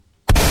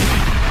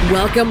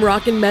Welcome,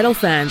 rock and metal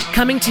fans.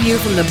 Coming to you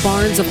from the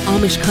barns of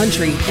Amish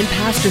country and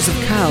pastures of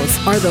cows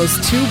are those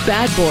two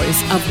bad boys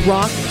of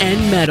rock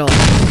and metal.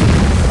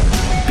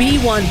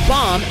 B1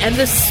 Bomb and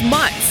the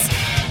Smuts.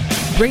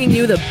 Bringing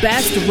you the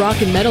best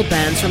rock and metal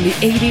bands from the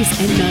 80s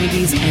and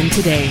 90s and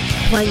today.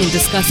 Playing and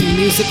discussing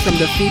music from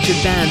the featured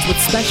bands with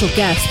special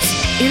guests,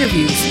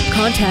 interviews,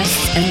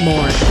 contests, and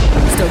more.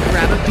 So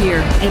grab a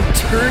beer and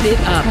turn it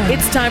up.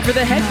 It's time for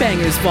the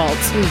Headbangers Vault.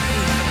 8,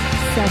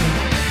 7,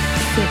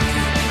 6,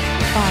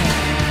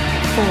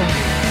 5, 4, 3,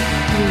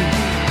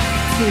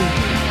 2,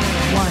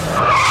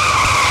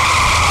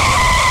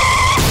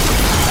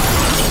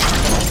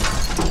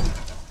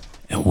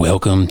 1. And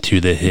welcome to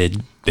the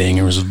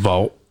Headbangers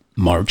Vault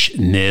March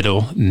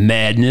Metal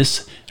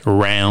Madness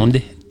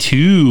Round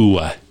 2.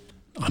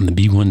 I'm the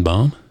B1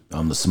 Bomb.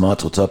 I'm the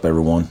Smuts. What's up,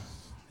 everyone?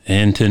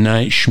 And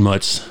tonight,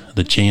 Schmutz,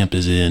 the champ,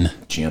 is in.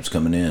 Champ's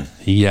coming in.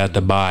 He got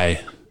to buy,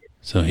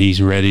 so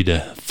he's ready to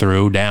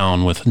throw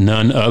down with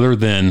none other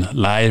than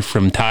live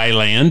from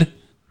Thailand.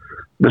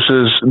 This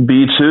is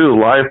B2,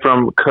 live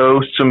from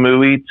Koh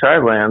Samui,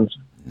 Thailand.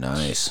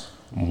 Nice.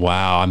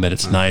 Wow, I bet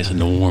it's nice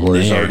and warm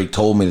Corey's there. already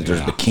told me that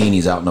there's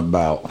bikinis out and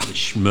about.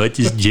 Schmutz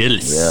is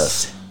jealous.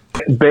 Yes.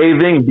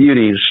 Bathing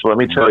beauties, let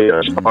me tell you,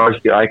 as far as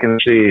the eye can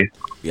see.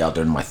 Be out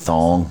there in my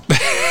thong.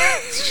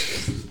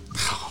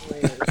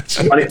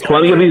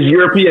 Plenty of these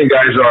European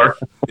guys are.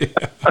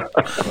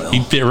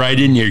 He'd fit right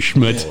in there,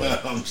 Schmutz. Well,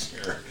 I'm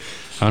sure.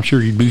 I'm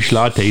sure your Bush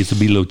lattes would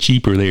be a little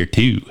cheaper there,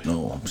 too.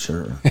 No, I'm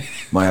sure.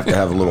 Might have to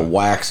have a little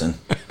waxing.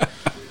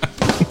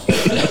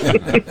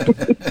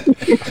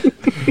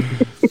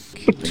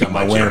 I got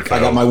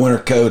my winter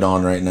coat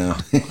on right now.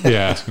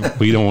 Yeah,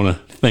 we don't want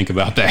to think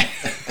about that.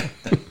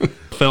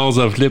 Fellas,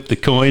 I've flipped the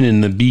coin,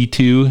 and the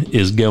B2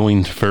 is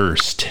going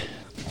first.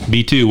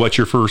 B2, what's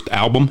your first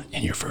album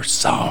and your first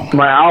song?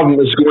 My album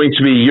is going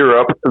to be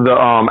Europe. The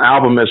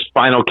album is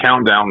Final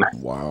Countdown.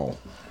 Wow.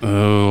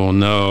 Oh,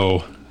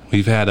 no.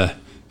 We've had a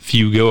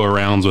few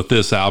go-arounds with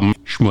this album.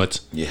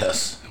 Schmutz,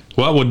 Yes.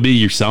 what would be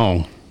your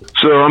song?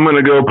 So I'm going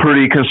to go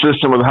pretty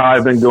consistent with how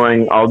I've been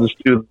going. I'll just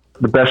do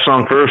the best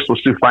song first.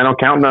 Let's do Final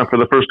Countdown for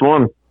the first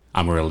one.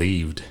 I'm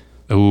relieved.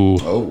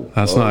 Oh,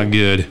 that's not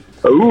good.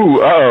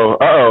 Ooh,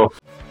 uh-oh.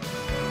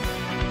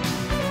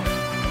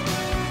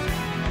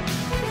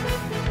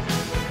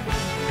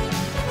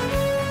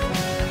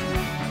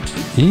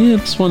 Yeah,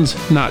 this one's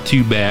not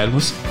too bad.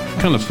 Let's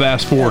kind of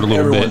fast forward a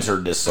little Everyone's bit.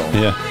 heard this song.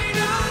 Yeah.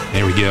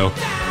 There we go.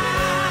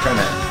 Kind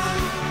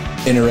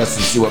of interested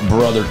to see what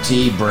Brother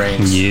T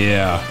brings.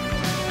 Yeah.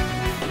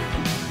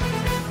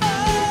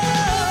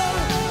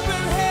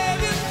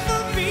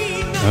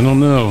 I don't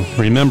know.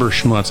 Remember,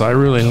 Schmutz, I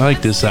really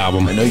like this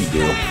album. I know you do.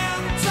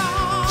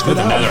 There's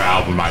another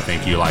album I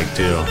think you like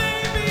too.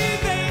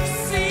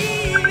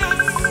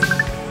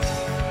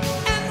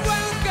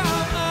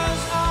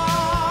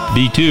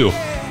 B2.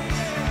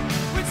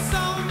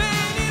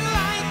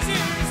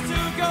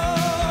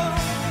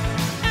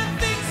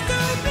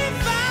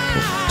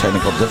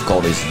 Technical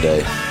difficulties today.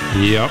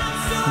 Yep.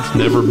 This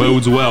never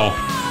bodes well.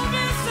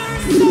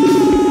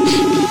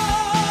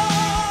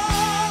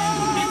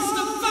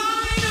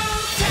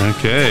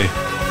 Okay.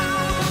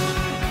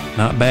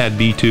 Not bad,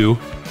 B2.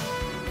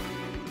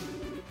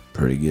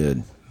 Pretty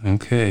good.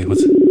 Okay,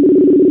 let's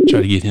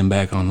try to get him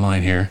back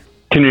online here.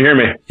 Can you hear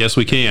me? Yes,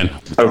 we can.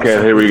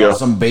 Okay, here we go.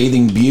 Some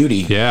bathing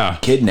beauty. Yeah.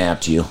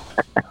 Kidnapped you.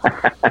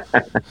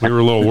 We were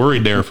a little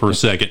worried there for a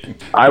second.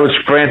 I was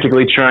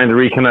frantically trying to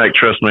reconnect,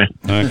 trust me.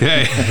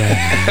 Okay.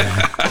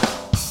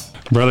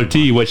 Brother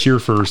T, what's your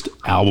first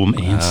album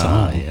and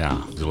song?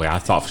 Yeah. I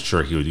thought for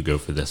sure he would go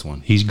for this one.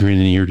 He's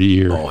grinning ear to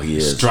ear. Oh, he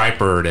is.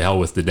 Striper, To Hell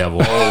with the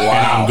Devil. Oh,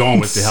 wow. I'm going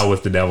with To Hell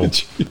with the Devil.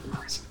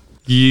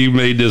 You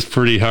made this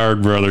pretty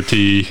hard, Brother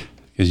T,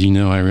 because you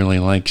know I really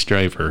like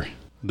Striper.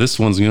 This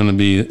one's going to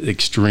be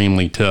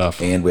extremely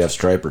tough. And we have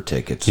Striper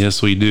tickets.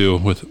 Yes, we do,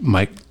 with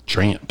Mike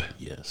Tramp.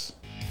 Yes.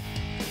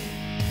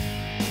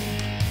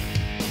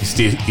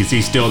 Is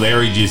he still there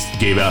or he just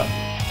gave up?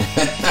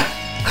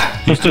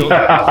 You still...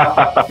 Man.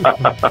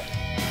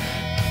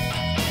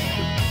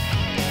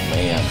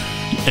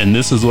 And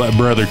this is what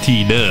Brother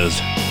T does.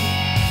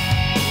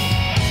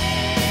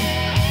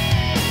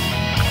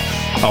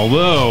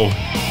 Although,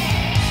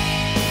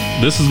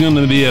 this is going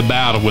to be a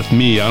battle with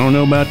me. I don't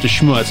know about the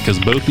Schmutz, because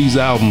both these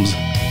albums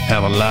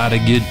have a lot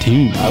of good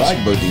tunes. I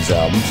like both these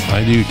albums.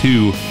 I do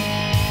too.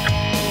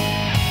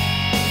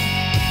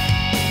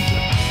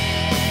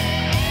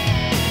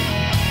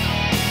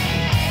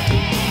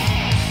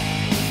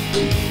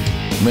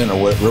 Man, I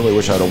really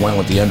wish I'd have went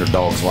with the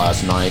underdogs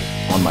last night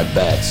on my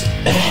bets.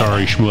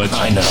 Sorry, Schmutz.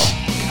 I know.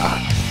 God.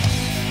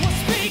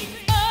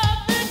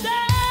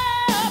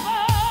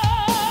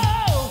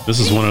 This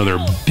is one of their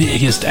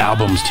biggest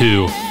albums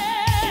too.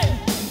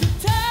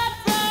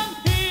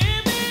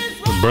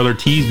 But Brother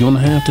T's gonna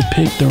have to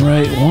pick the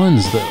right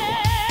ones though.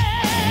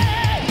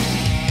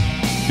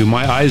 Do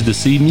my eyes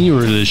deceive me,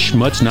 or is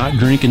Schmutz not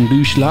drinking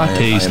Bush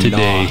lattes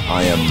today?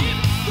 I am.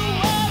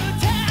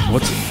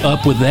 What's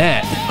up with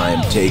that? I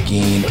am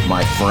taking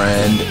my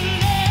friend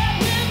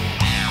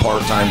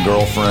part-time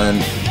girlfriend.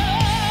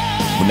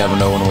 We never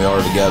know when we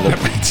are together.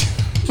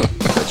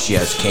 But she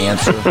has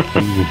cancer.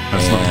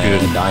 That's not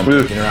good. And I'm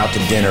taking her out to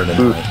dinner tonight.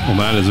 Well,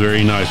 that is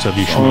very nice of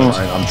you, So Schmutz.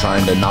 I'm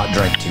trying to not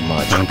drink too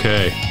much.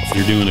 Okay,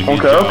 you're doing a good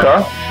Okay, job.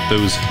 okay.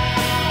 Those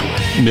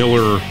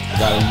Miller.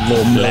 Got a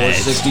little Miller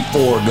Nice.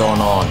 64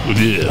 going on.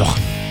 Ugh.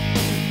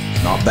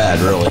 Not bad,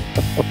 really.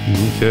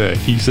 Okay,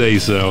 if you say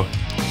so.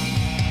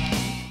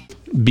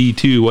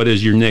 B2, what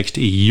is your next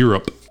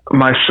Europe?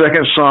 My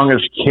second song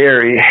is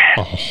Carrie.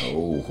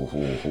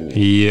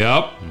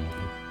 Yep.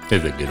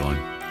 It's a good one.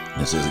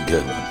 This is a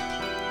good one.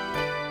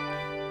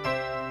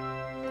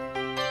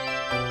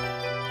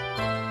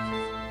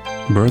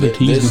 Brother This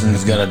T's.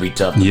 one's going to be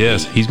tough.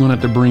 Yes, he's going to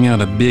have to bring out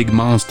a big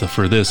monster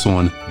for this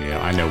one. Yeah,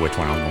 I know which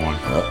one I'm going.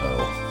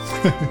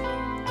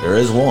 Uh-oh. There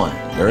is one.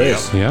 There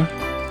is. Yeah?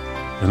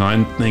 And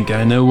I think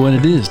I know what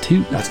it is,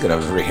 too. That's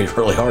going to be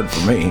really hard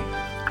for me.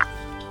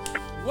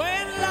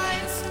 When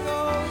lights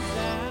go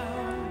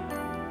down,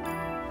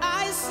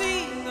 I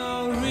see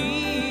no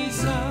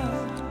reason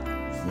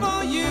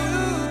for you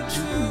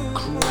to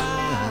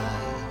cry.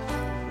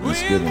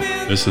 That's a good one.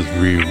 This is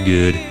real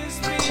good. It's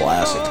a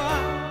classic.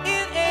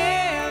 In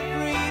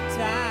every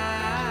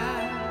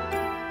time,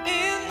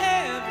 in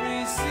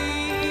every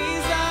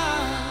season,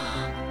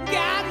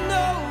 God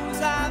knows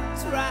I've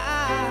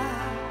tried.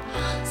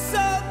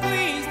 So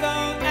please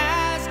don't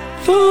ask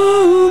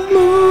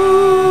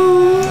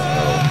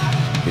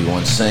Be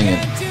one singing.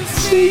 to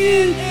see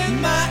it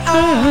in my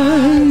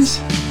eyes.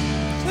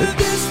 That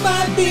this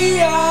might be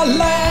our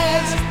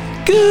last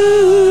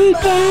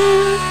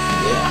goodbye.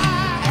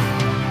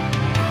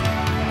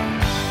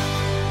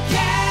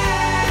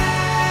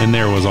 Yeah. And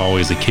there was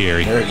always a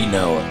Carrie. There you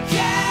know it.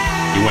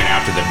 He went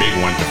after the big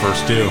one, the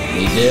first two.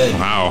 He did.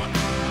 Wow.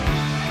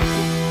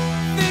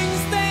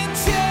 Things they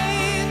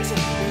change,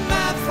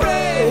 my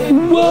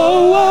friend.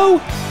 Whoa,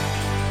 whoa.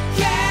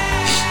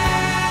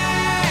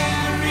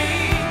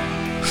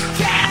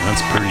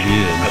 That's pretty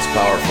good. That's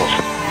powerful.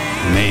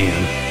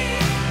 Man.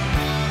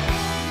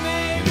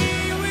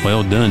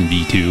 Well done,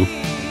 B2.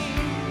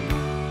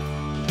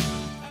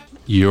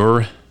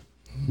 Your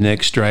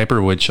next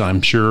striper, which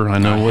I'm sure I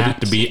know I what have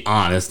it to be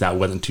honest, that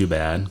wasn't too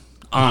bad.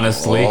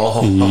 Honestly.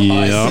 Oh,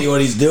 Yeah. I see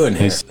what he's doing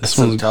here. This That's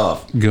so one's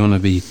tough. gonna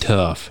be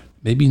tough.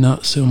 Maybe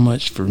not so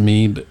much for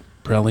me, but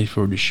probably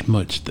for the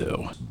schmutz,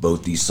 though.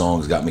 Both these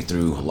songs got me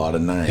through a lot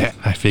of nights. Yeah,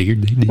 I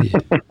figured they did.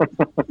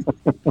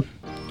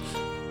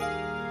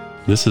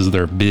 This is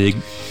their big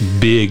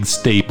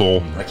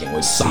staple. I can't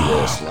wait to see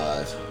this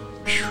live.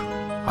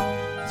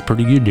 It's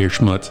pretty good there,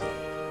 schmutz.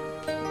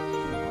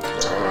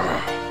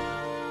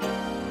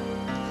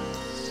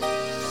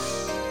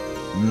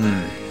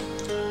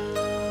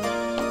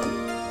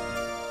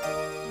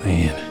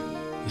 Man,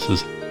 this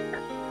is...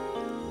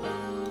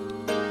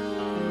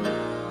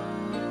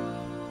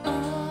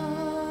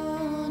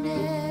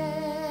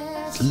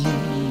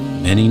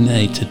 Many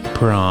nights at the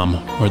prom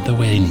or the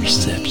wedding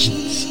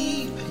receptions.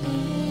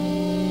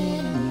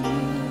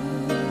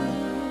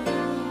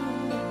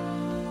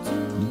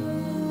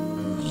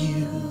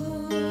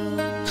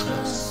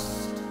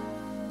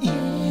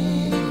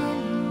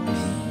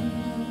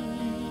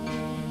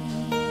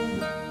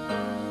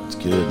 It's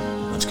good.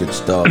 That's good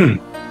stuff. A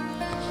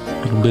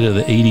little bit of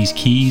the 80s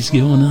keys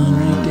going on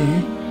right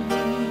there.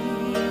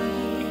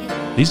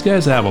 These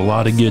guys have a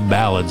lot of good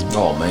ballads.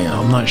 Oh, man.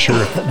 I'm not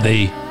sure if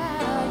they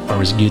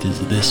are as good as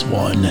this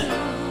one.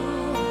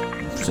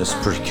 That's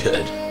pretty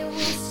good.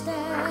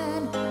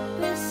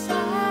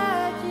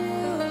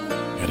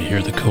 Gotta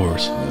hear the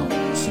chorus.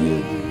 Yeah, it's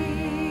good.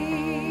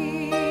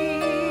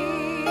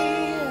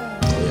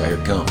 Oh, yeah, here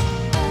it comes.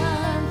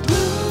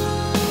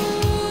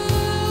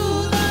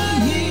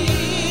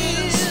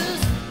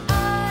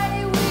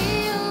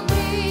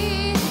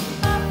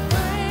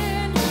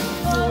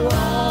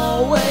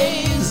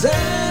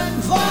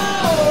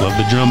 Love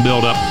the drum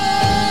build up.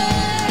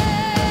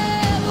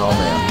 Oh,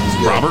 man. It's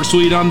good. Robert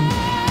Sweet on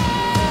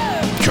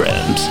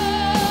drums.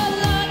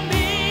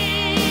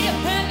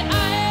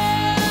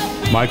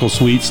 Michael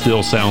Sweet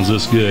still sounds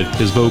this good.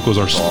 His vocals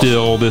are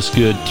still this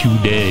good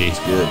today.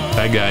 Good.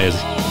 That guy has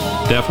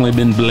definitely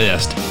been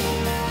blessed.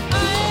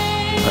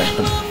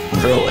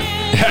 Really?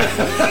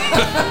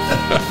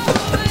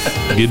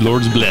 Good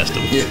Lord's blessed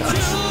him. Yeah.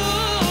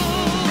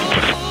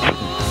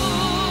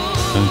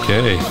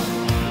 Okay.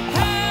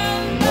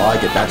 I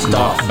like it. That's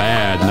Not tough.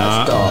 bad. That's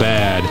Not tough.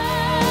 bad.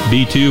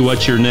 B2,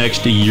 what's your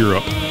next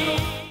Europe?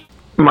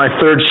 My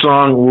third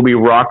song will be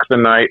Rock the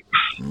Night.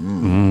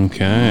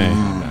 Okay.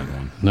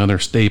 Another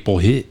staple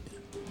hit.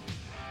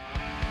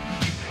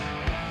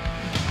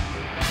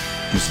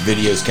 This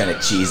video's kind of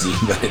cheesy,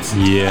 but it's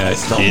Yeah, I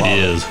still it love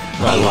is.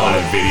 A lot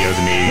of videos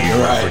in the 80s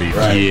were Right, pretty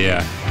right.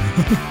 Yeah.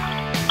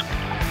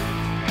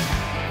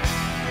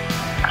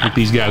 Like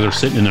these guys are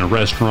sitting in a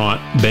restaurant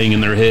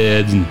banging their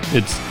heads and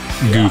it's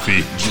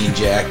goofy. Jean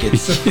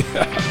jackets.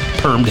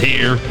 Permed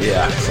hair.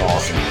 Yeah, it's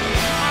awesome.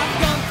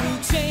 I've gone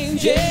through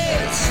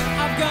changes,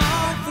 I've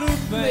gone through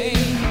pain,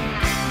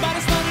 but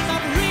it's not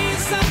enough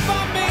reason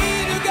for me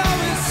to go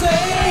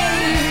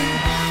insane.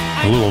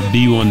 I little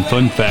B1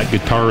 fun fact,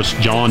 guitarist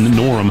John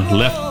Norum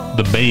left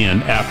the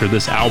band after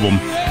this album,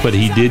 but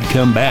he did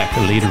come back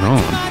later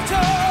on.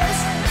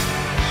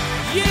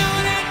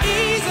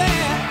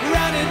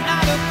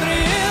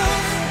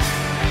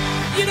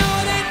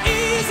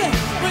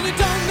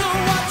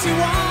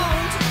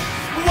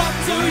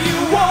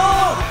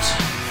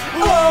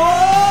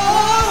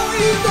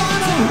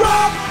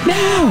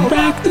 Now,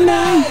 rock the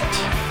night.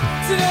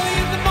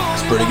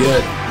 It's pretty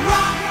good.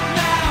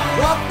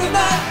 Rock the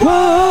night.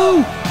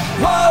 Whoa,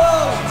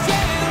 whoa.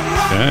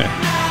 Okay.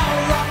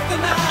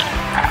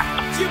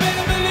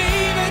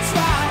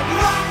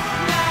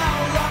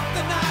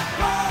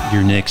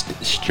 Your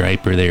next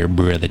striper there,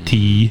 Brother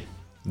T.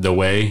 The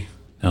Way.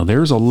 Now,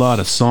 there's a lot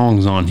of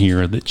songs on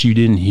here that you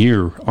didn't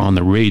hear on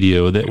the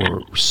radio that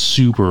were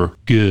super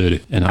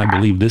good, and I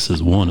believe this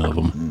is one of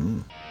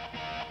them.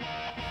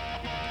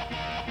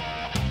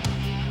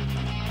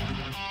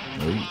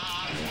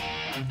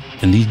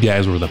 And these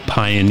guys were the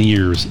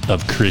pioneers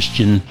of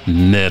Christian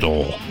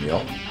metal.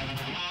 Yep.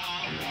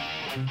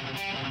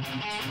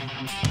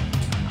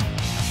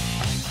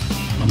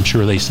 I'm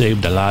sure they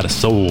saved a lot of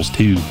souls,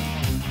 too.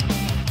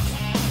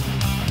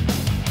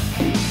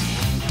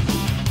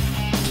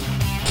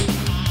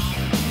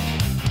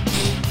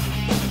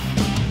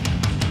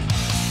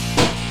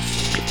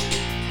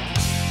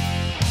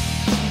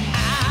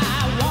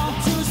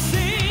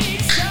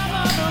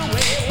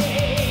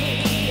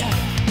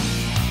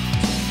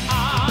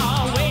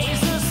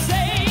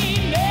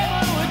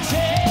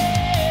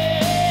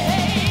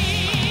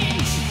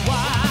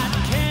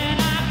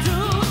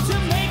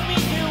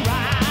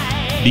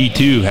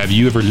 D2, have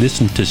you ever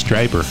listened to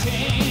Striper?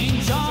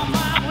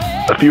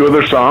 A few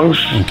other songs,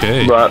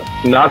 Okay. but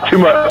not too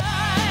much.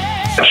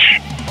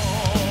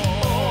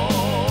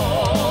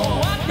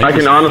 I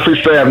can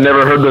honestly say I've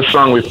never heard this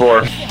song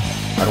before.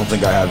 I don't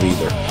think I have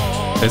either.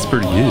 That's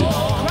pretty good.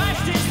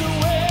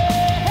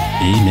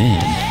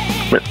 Amen.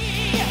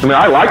 I mean,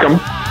 I like them.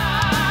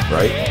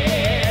 Right?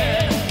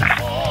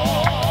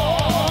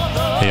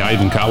 Hey, I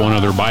even caught one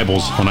of their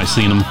Bibles when I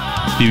seen them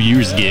a few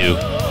years ago.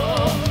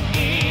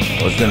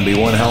 Well, it's going to be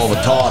one hell of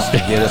a toss to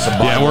get us a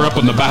Bible. Yeah, we're up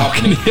on the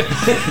balcony.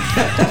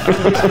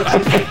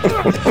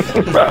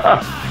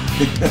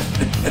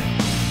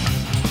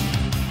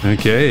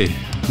 Okay,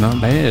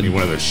 not bad. Be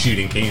one of those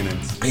shooting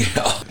cannons.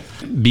 Yeah.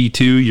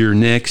 B2, you're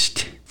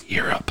next.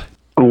 You're up.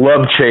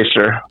 Love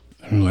Chaser.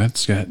 Oh,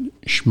 that's got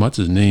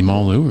Schmutz's name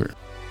all over it.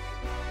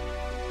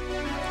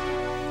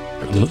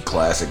 The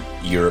classic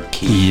Europe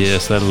keys.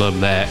 Yes, I love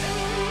that.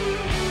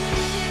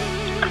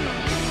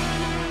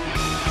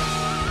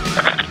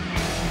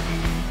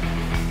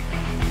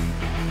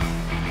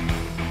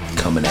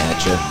 Coming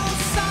at you.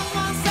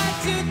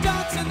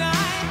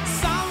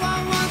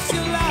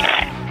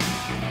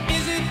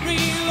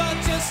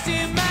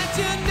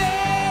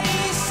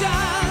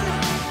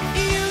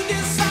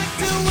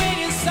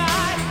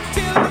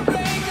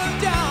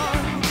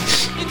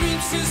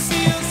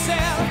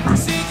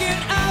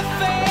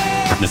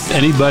 If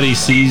anybody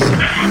sees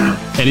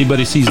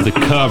the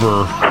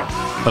cover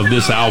of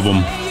this album,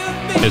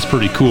 it's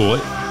pretty cool.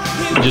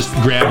 It just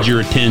grabs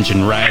your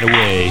attention right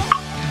away.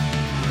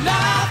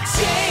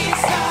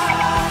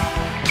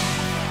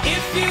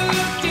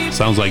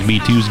 Sounds like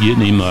B2's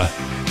getting him a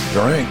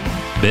Drink.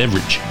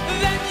 beverage.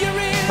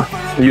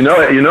 You know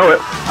it. You know it.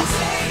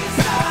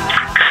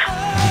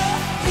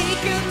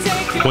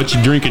 What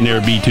you drinking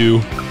there,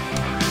 B2?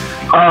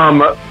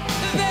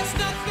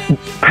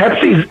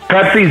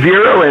 Pepsi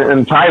Zero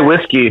and Thai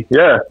whiskey.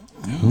 Yeah,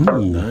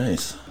 Ooh,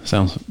 Nice.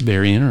 sounds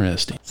very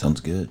interesting.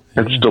 Sounds good.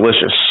 it's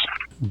delicious.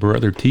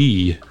 Brother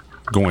T,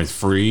 Going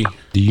free.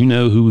 do you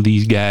know who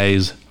these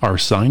guys are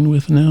signed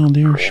with now,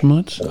 dear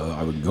Schmutz?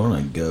 I was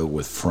going to go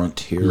with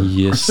Frontier.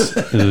 Yes,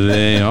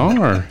 they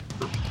are.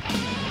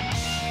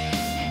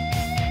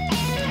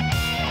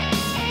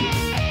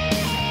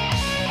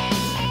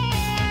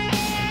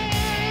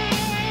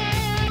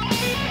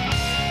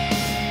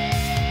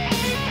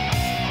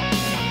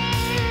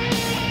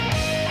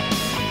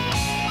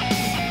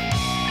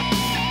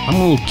 I'm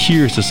a little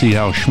curious to see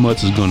how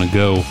Schmutz is going to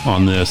go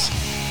on this,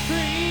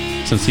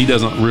 since he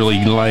doesn't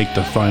really like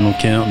the final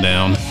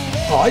countdown.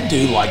 Oh, I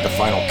do like the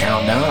final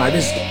countdown. I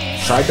just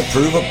tried to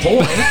prove a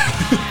point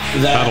that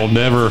That'll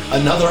never,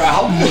 another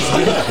album is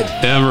good.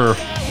 ever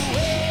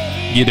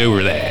get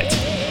over that.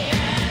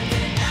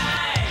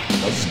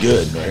 That's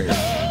good right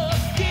here.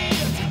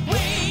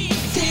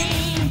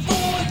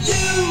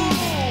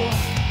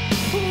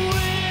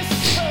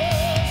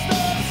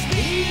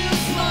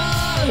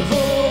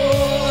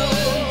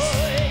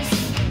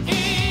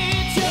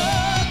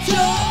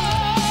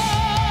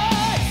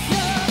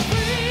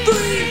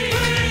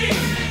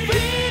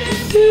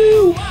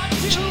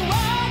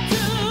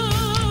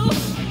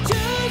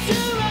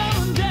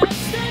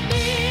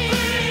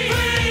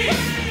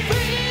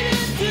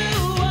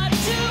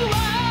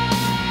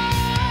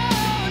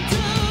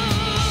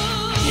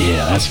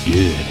 Yeah, that's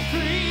good.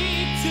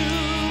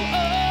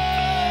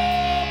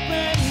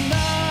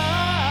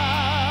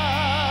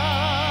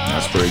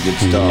 That's pretty good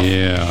stuff.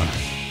 Yeah.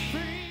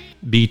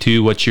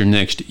 B2, what's your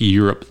next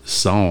Europe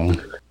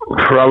song?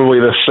 Probably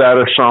the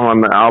saddest song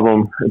on the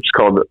album. It's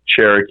called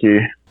Cherokee.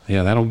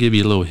 Yeah, that'll give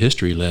you a little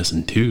history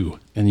lesson, too.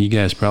 And you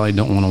guys probably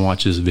don't want to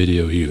watch this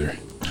video either.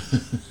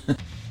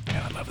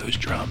 Yeah, I love those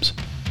drums.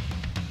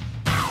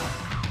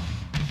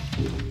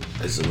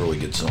 This is a really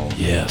good song.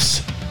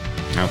 Yes.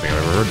 I don't think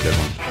I've ever heard this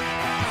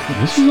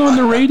one. This is on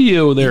the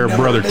radio there,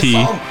 Brother T.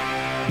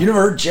 You never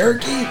heard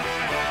Cherokee?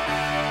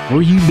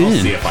 Where you I'll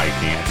see been? if I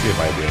can. See if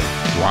I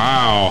do.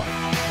 Wow.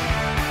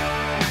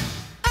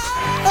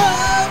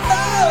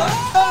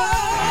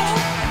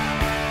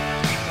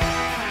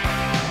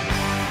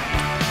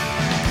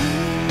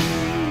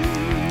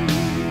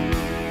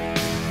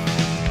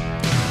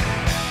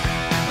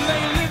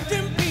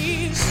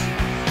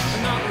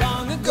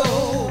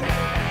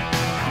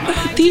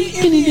 The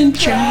Indian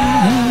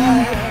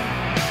tribe.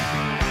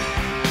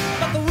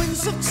 But the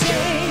winds of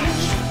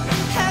change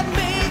had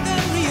made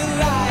them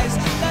realize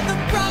that the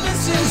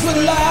promises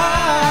were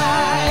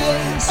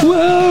lies.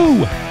 Whoa.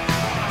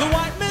 The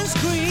white man's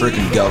greed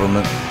Freaking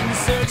government. in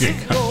search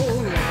of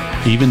gold.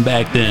 Even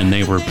back then,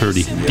 they were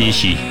pretty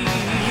dishy.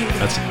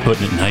 That's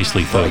putting it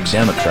nicely, Like folks.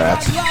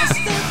 Democrats. Lost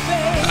their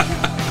faith,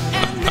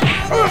 and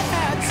now they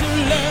had to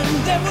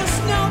learn there was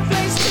no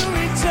place to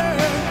return,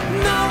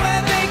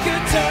 nowhere they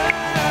could turn.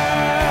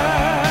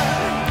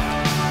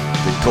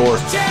 Good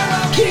chorus.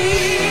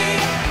 Cherokee.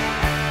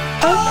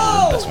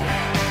 Oh,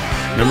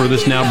 Remember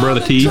this now,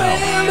 Brother T? trail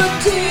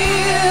of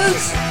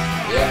tears.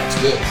 Yeah, it's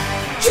good.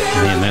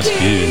 Man, that's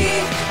good.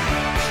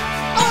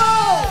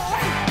 Oh,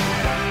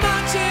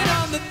 marching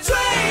on the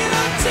trail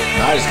of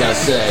tears. I just gotta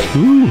say,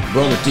 Ooh.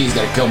 Brother T's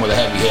gotta come with a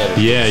heavy header.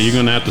 Yeah, you're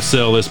going to have to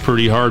sell this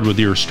pretty hard with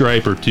your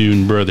striper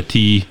tune, Brother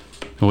T.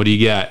 What do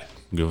you got?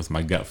 Go with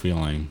my gut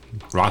feeling.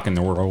 Rocking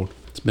the world.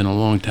 It's been a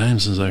long time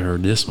since I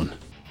heard this one.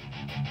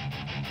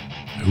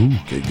 Ooh,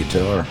 Good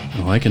guitar.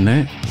 I'm liking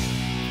that.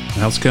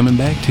 Now it's coming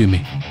back to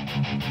me.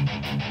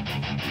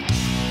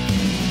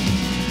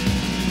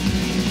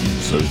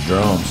 So those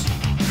drums.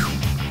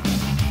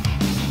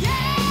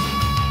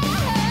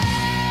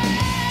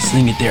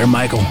 Sing it there,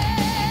 Michael.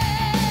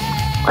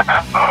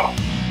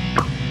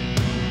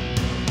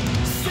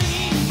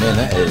 Man,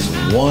 that is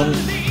one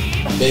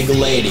big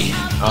lady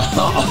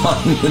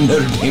on the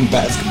Notre Dame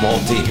basketball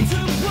team.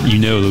 You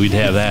know that we'd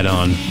have that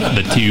on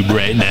the tube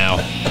right now.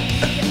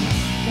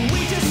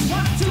 We just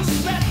want to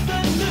spread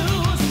the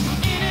news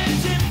in a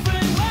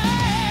different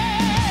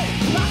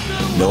way. Rock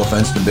the No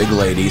offense to big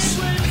ladies.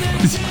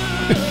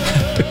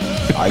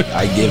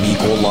 I give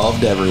equal love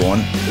to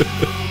everyone.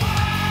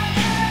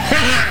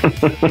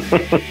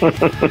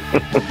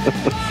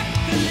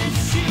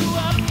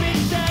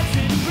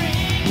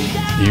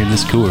 Hear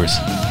this chorus.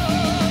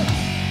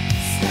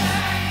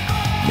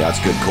 Yeah, it's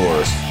a good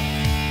chorus.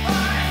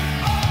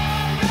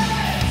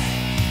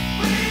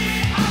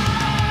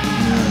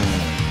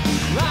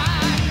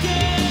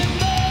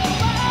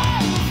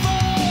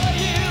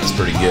 It's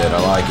pretty good. I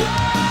like it.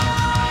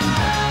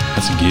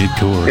 That's a good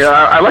chorus. Yeah,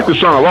 I like this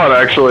song a lot,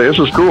 actually. This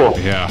is cool.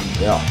 Yeah.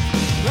 Yeah.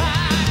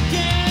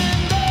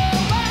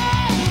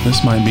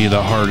 This might be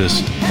the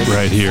hardest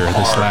right here,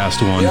 this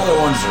last one. The other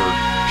ones are,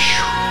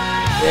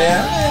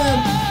 yeah, man.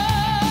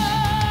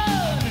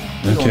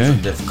 The ones Okay.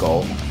 are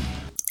difficult.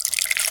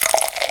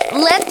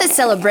 Let the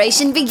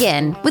celebration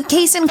begin with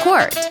Case and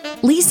Court.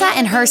 Lisa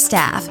and her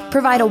staff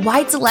provide a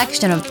wide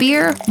selection of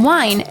beer,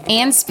 wine,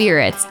 and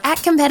spirits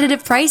at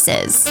competitive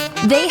prices.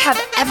 They have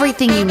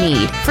everything you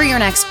need for your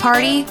next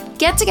party,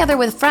 get together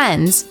with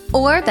friends,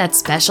 or that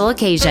special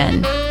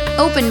occasion.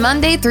 Open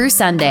Monday through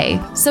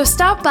Sunday, so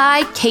stop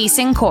by Case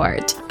and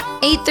Court,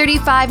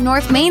 835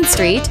 North Main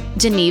Street,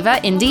 Geneva,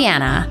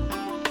 Indiana.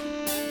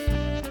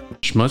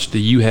 How much do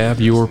you have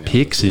your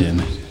picks in?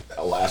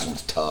 That last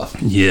one's tough.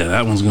 Yeah,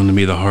 that one's going to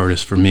be the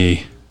hardest for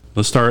me.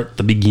 Let's start at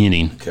the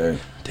beginning. Okay.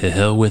 To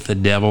Hell with the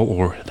Devil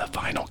or The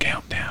Final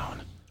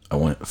Countdown. I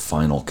went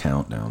Final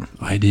Countdown.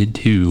 I did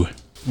too.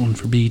 One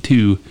for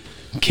B2.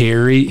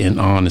 Carrie and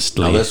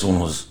Honestly. Now this one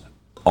was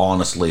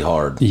honestly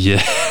hard,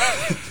 Yeah.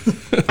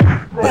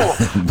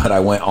 but I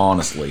went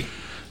honestly.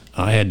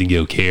 I had to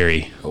go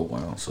Carrie. Oh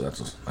wow, so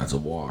that's a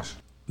wash.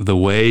 The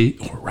Way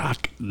or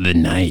Rock the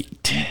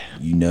Night.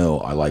 You know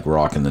I like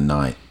rocking the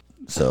night,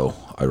 so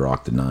I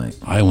rock the night.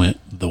 I went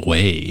The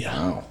Way.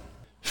 Wow.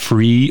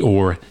 Free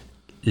or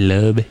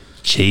Love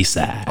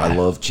Chaser. I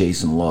love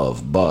chasing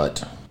love,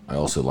 but I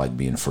also like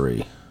being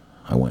free.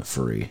 I went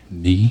free.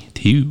 Me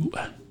too.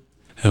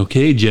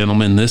 Okay,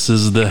 gentlemen, this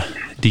is the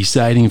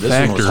deciding This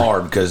factor. one was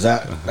hard because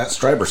that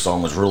Striper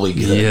song was really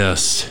good.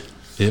 Yes,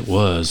 it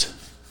was.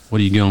 What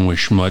are you going with,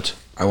 Schmutz?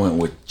 I went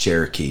with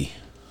Cherokee.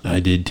 I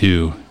did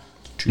too.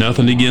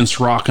 Nothing against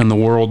rocking the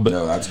world, but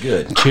No, that's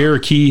good.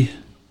 Cherokee,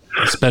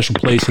 a special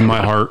place in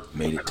my heart.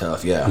 Made it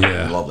tough. Yeah,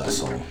 Yeah. I love that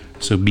song.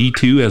 So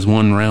B2 has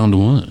won round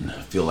one.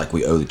 I feel like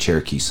we owe the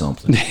Cherokee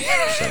something.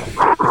 So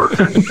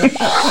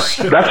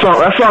That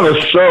song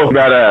is so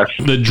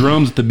badass. The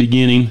drums at the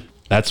beginning,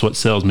 that's what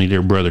sells me,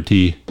 dear Brother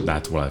T.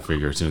 That's what I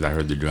figured as soon as I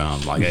heard the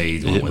drum. Like, hey,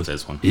 he's going with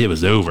this one. It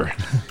was over.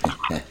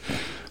 All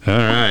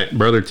right,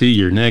 Brother T,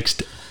 you're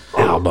next.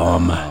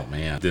 album. Oh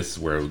man, this is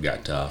where we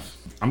got tough.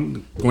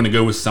 I'm going to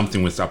go with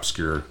something with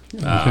obscure.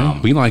 Okay,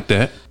 we like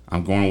that.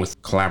 I'm going with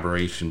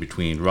collaboration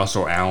between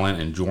Russell Allen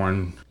and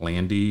Jordan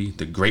Landy,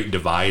 the Great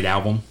Divide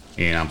album.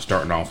 And I'm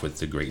starting off with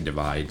the Great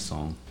Divide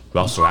song.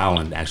 Russell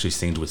Allen actually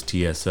sings with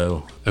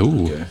TSO.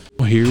 Oh, Okay.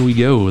 well, here we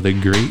go. The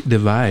Great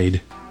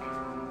Divide.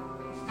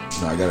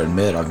 Now, I gotta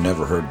admit, I've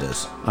never heard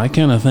this. I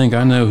kind of think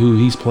I know who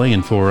he's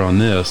playing for on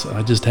this.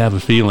 I just have a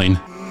feeling.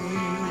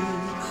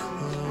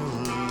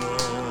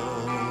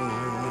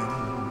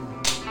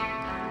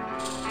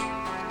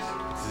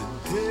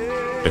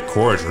 The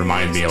chorus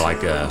reminded me of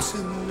like a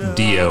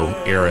Dio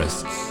era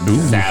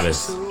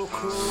Sabbath.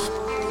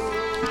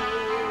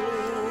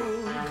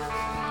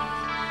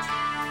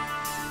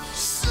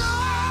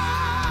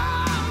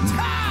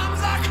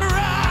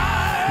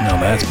 No,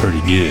 that's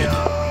pretty good.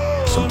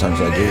 Sometimes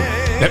I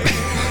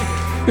do.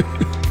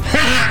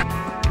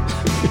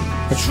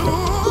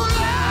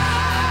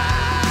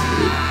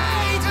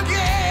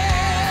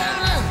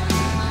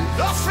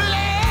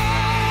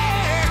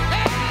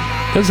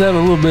 Does have a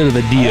little bit of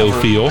a Dio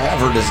feel. I've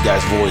heard this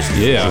guy's voice.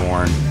 Yeah.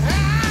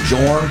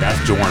 Jorn? That's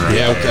Jordan, right?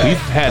 Yeah, Okay. we've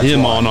had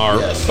him on our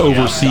Yes.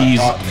 overseas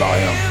I talked about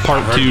him.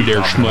 part Heard 2 you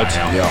there, talking about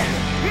Schmutz. him. Yeah.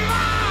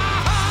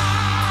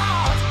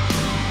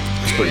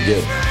 It's pretty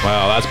good.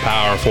 Wow, that's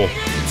powerful.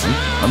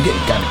 I'm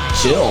getting kind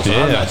of chills.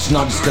 Yeah. It's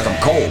not just because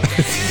I'm cold.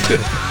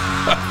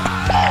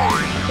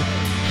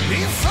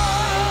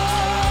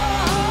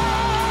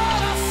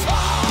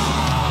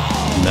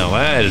 No,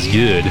 that is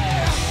good.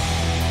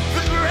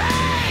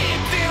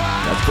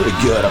 That's pretty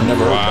good. I've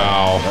never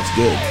Wow. heard that. That's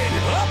good.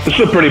 This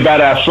is a pretty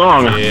badass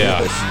song.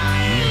 Yeah.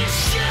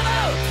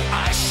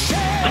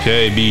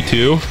 Okay,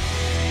 B2.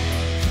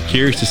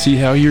 Curious to see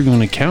how you're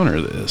going to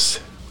counter this.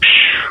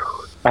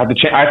 I have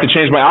to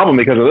change my album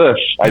because of this.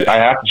 I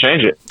have to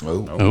change it.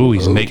 Oh,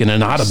 he's making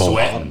an audible.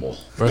 Sweating.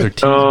 Brother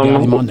T's got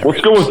him on there.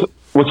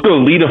 Let's go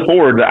Lita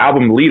Ford, the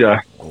album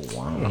Lita.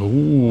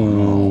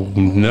 Ooh,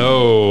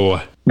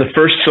 no. The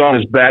first song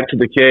is Back to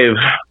the Cave.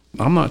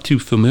 I'm not too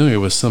familiar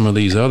with some of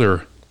these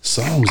other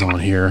songs on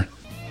here.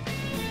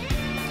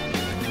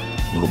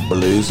 A little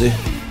bluesy.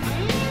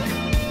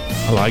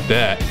 I like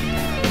that.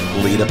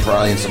 Lita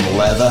probably in some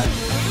leather.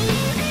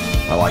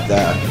 I like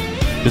that.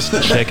 Just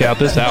check out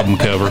this album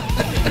cover.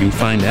 You'll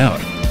find out.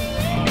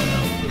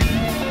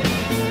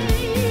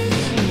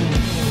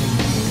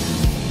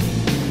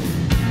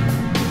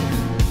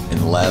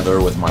 In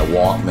leather with my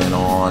Walkman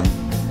on.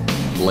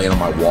 Laying on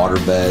my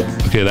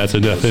waterbed. Okay, that's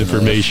enough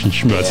information,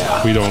 Schmutz.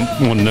 Yeah. We don't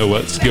want to know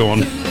what's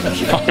going on.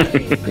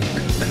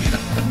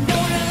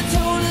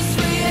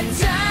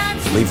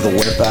 Leave the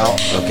whip out.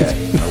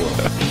 Okay, I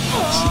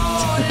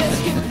will.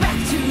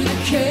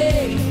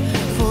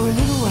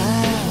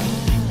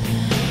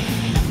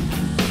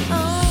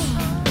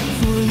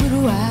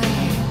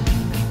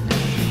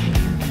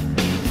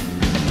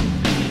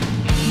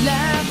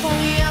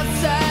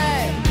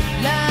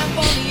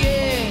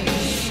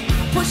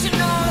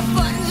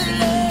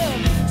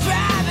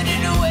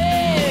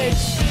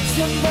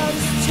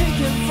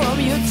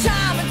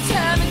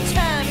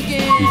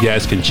 You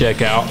guys can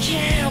check out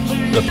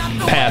the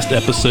past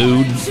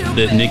episode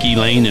that Nikki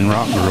Lane and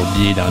Rock Girl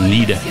did on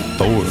Lita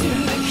Ford.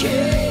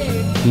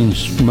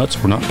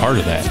 Schmutz were not part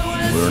of that.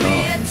 We're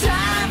not.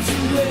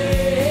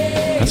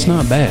 That's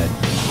not bad.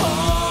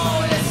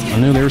 I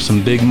know there were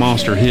some big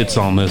monster hits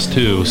on this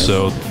too,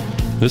 so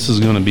this is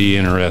going to be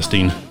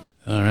interesting.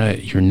 All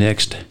right, you're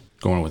next.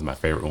 Going with my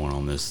favorite one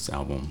on this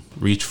album,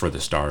 Reach for the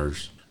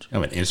Stars.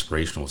 Kind of an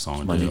inspirational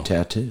song. My too. new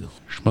tattoo.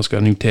 Schmutz got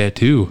a new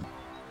tattoo.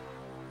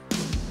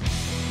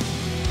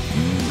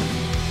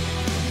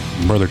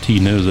 Brother T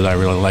knows that I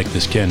really like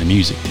this kind of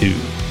music too.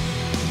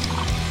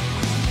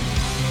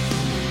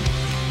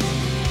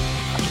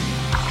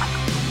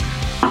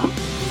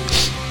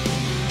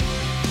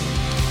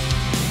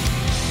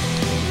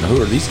 Now,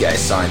 who are these guys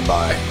signed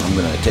by? I'm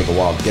going to take a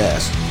wild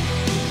guess.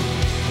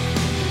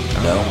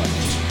 No?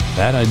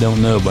 That I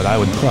don't know, but I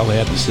would probably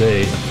have to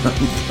say I'm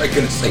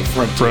going to say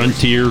Frontier.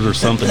 Frontiers or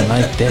something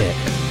like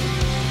that.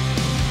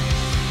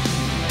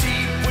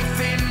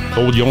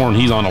 Old Yorn,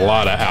 he's on a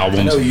lot of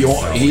albums. No,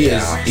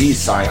 he's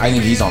signed. I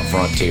think he's on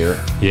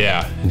Frontier.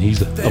 Yeah, and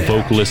he's a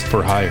vocalist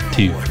for hire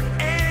too.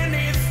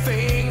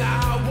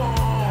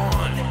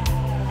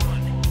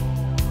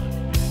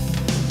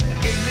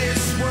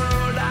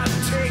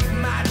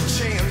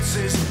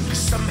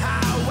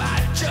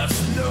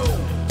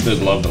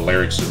 Just love the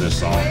lyrics to this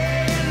song.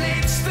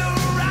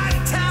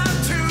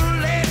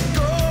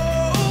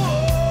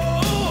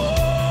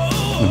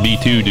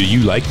 B2, do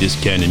you like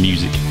this kind of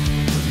music?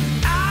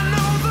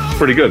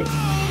 Pretty good.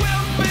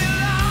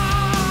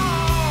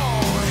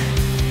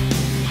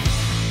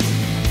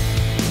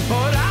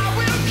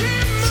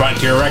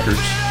 Frontier Records.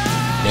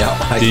 Yeah,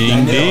 I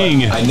Ding, knew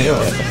ding. It. I knew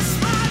it.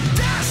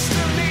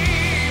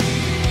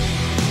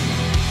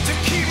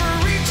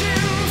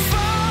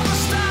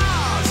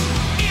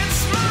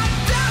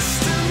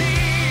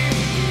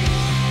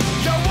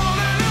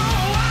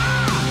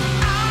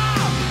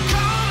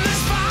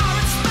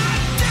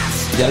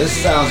 Yeah, this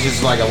sounds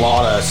just like a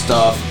lot of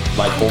stuff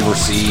like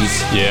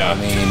overseas. Yeah. I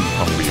mean,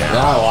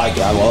 I like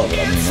it. I love it.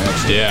 I mean,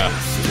 actually. Yeah.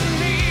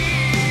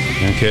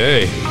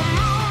 Okay.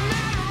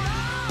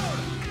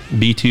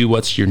 B2,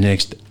 what's your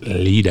next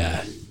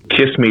leader?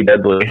 Kiss Me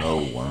Deadly.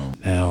 Oh, wow.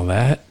 Now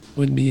that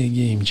would be a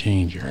game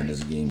changer. That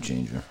is a game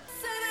changer.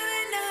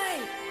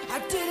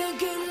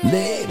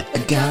 Late, I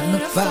got in a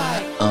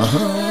fight.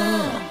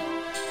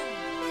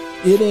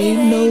 It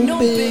ain't no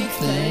big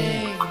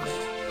thing.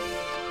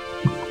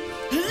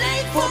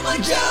 Late for my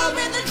job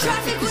and the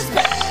traffic was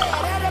bad.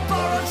 Had to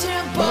borrow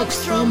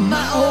 $10 from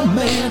my old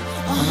man.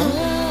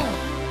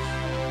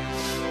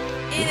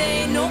 It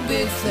ain't no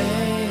big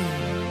thing.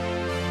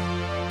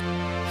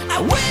 I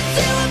went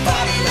to a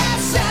party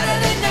last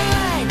Saturday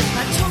night.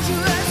 I told you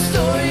that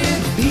story,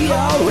 it'd be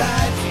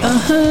alright.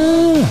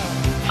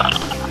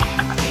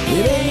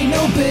 It ain't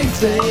no big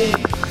thing.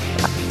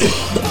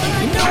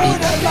 You know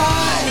what I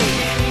like.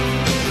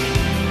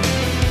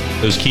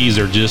 Those keys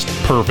are just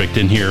perfect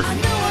in here. I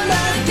know a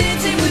lot of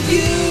dancing with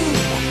you.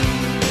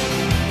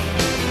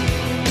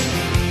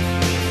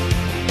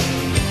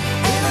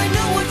 And I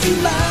know what you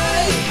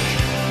like.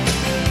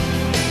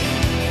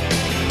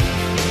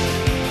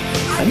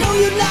 I know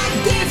you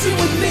like dancing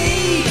with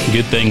me.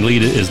 Good thing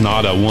Lita is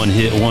not a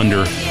one-hit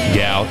wonder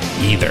gal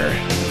either.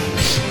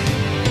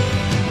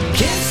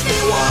 Kiss me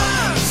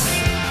once.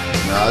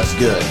 No, that's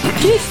good.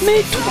 Kiss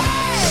me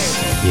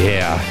twice.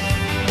 Yeah.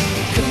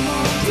 Come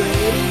on,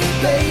 pretty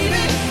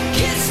baby.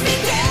 Kiss me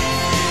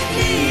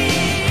deadly.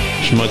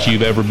 As much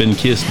you've ever been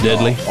kissed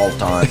deadly? All the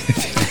time.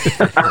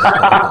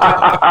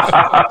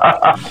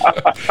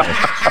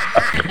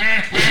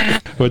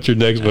 What's your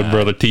next one,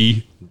 Brother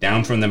T?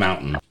 Down from the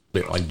Mountain.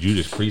 Bit like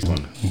Judas Priest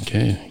one.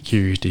 Okay,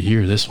 curious to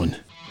hear this one.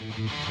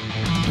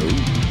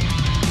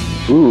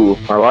 Ooh,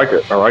 I like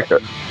it. I like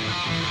it.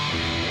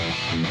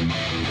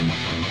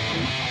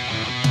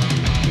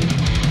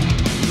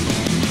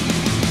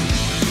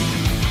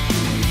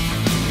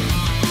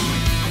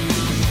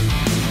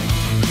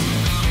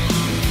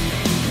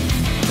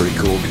 Pretty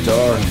cool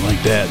guitar. I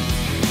like that.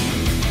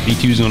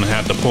 B2's going to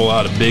have to pull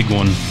out a big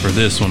one for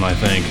this one, I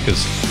think,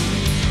 because,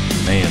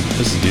 man,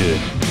 this is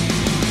good.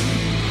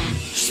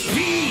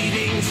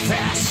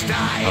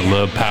 I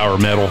love power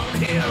metal.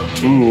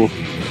 Ooh.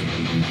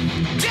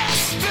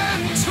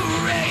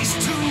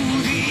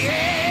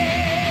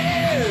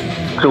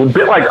 So a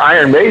bit like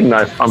Iron Maiden,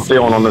 I'm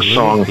feeling on this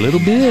song. A little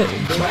bit.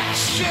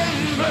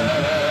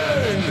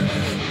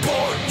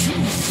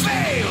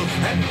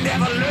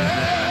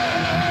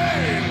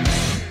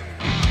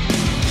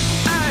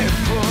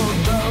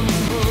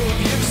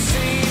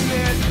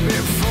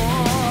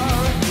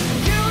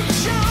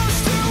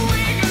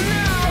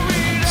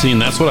 See, and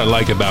that's what I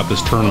like about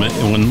this tournament.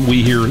 And when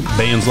we hear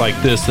bands like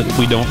this that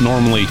we don't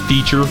normally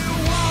feature,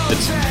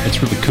 it's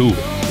really cool.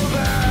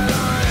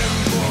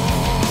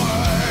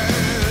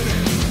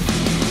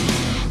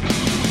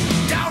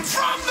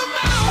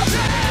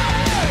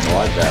 I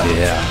like that.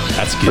 Yeah,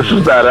 that's good. This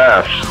is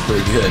badass.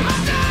 Pretty good.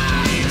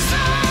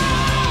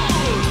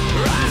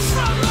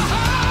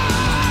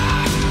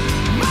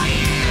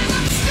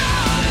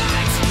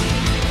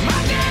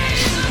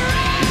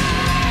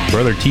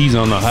 Brother T's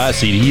on the hot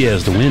seat. He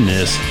has to win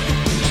this.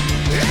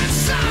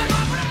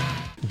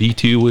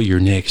 B2 with your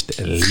next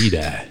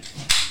leader.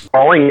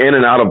 Falling in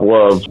and out of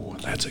love. Oh,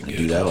 that's a I do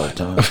good that all one. the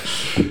time.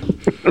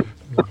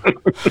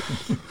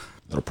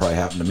 That'll probably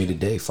happen to me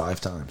today 5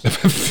 times.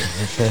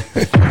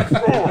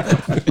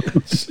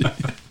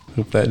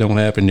 Hope that don't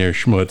happen there,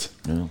 Schmutz.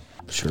 Yeah,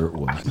 sure it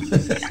will.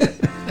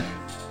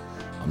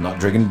 I'm not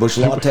drinking bush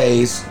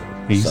lattes,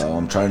 so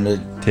I'm trying to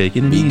Take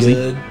it be easy.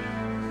 good.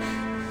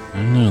 I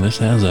don't know. This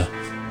has a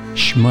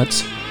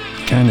Schmutz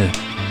kind of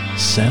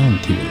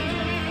sound to it.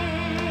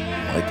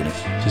 Liking it.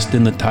 Just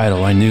in the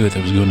title, I knew it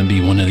was going to be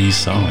one of these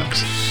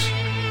songs.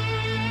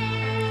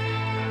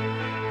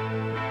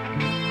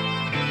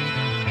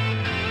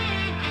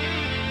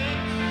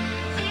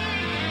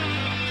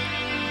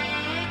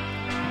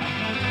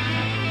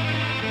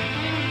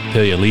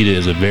 Tell you, Lita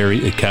is a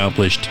very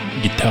accomplished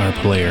guitar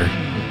player.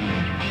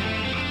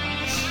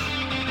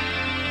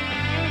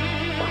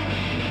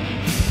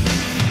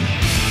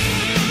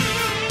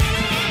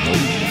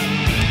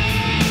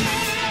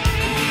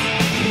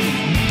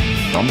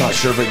 I'm not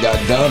sure if it got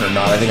done or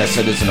not. I think I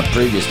said this in a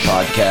previous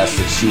podcast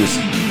that she was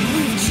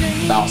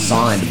about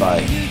signed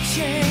by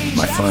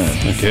my friend.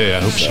 Okay, I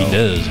hope she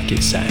does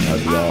get signed.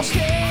 That'd be awesome.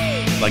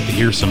 I'd like to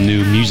hear some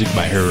new music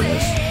by her.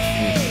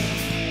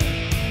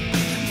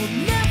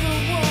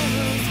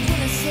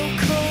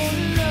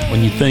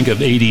 When you think of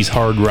 80s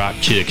hard rock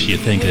chicks, you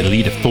think of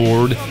Lita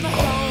Ford.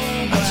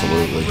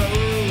 Absolutely.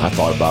 I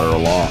thought about her a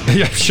lot.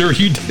 Yeah, I'm sure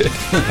you did.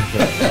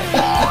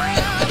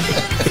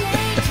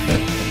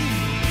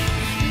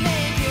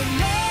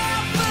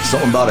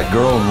 Something about a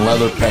girl in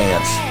leather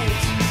pants.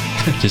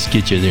 Just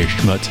get you there,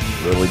 Schmutz.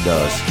 It really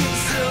does.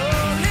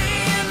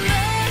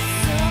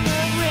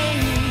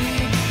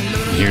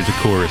 Here's the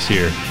chorus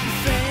here.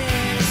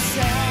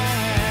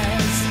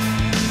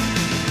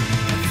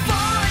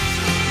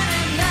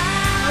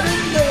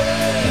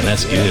 And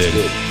that's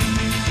good.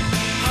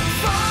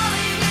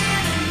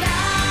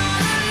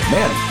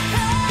 Man,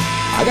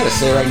 I gotta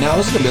say right now,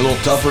 this is gonna be a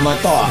little tougher than I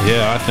thought.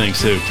 Yeah, I think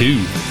so too.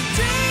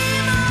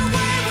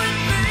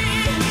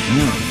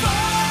 Man,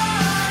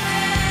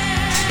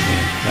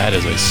 that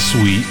is a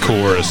sweet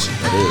chorus.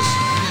 It is.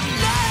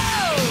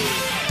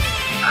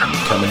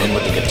 Coming in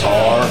with the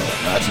guitar.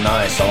 That's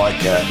nice. I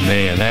like that.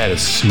 Man, that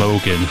is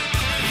smoking.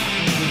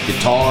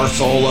 Guitar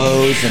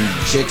solos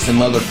and chicks in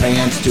leather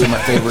pants, two of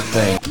my favorite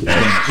things.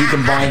 You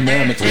combine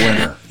them, it's a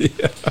winner.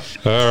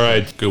 All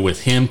right. Go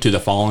with Hymn to the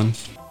Fallen.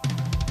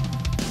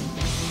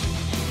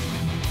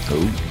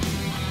 Ooh.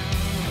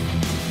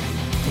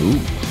 Ooh.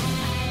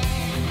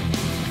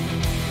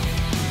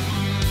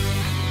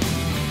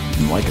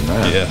 I'm liking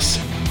that. Yes.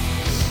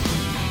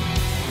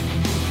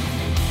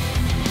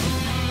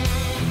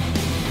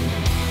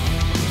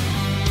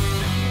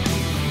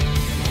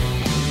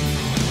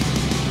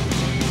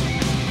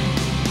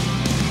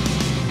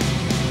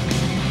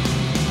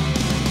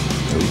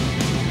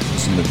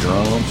 Listen to the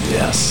drums.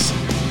 Yes.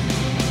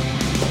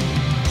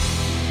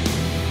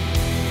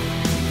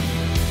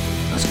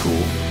 That's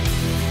cool.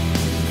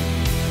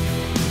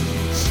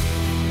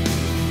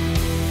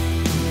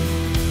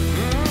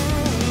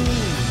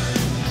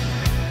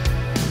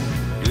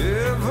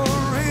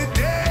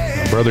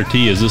 Brother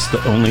T, is this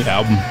the only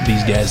album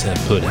these guys have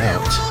put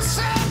out?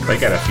 They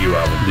got a few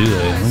of them. Do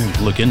they? I'm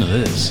gonna look into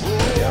this.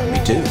 Yeah,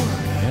 me too.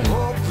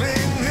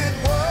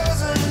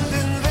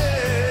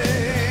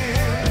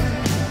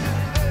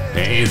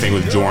 Anything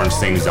with Jorn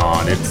sings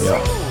on, it's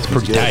It's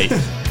pretty tight.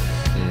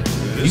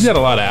 He's got a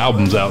lot of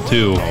albums out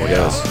too. Oh,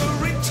 yes.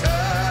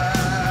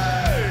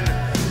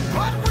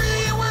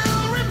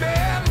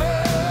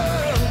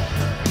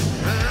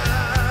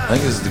 I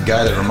think this is the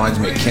guy that reminds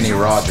me of Kenny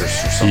Rogers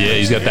or something. Yeah,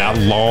 he's got that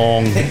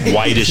long,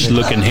 whitish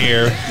looking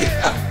hair.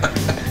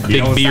 you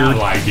Big don't beard. sound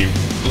like him.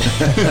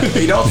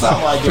 He don't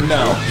sound like him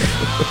now.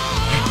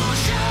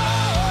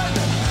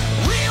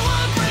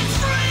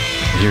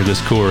 Hear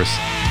this chorus.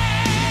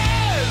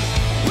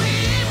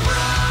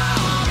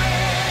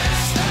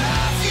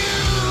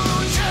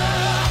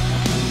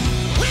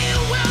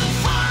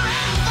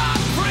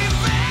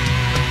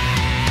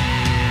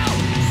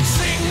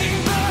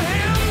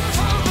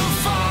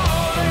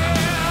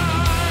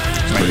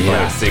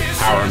 Classic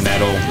power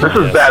metal. This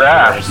is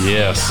badass.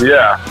 Yes.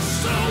 Yeah.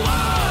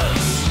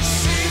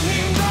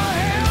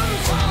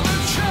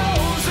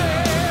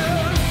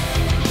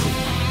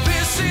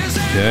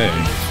 Okay.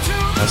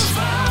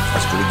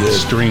 That's pretty good.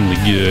 Extremely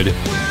good.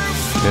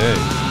 Okay.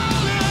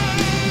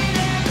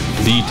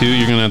 D2,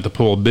 you're gonna have to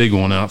pull a big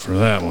one out for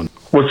that one.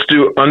 Let's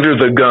do Under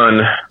the Gun.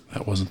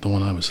 That wasn't the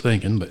one I was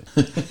thinking, but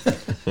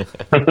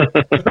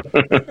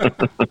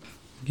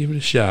give it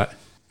a shot.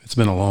 It's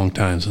been a long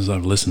time since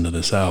I've listened to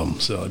this album,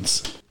 so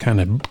it's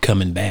kind of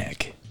coming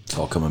back. It's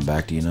all coming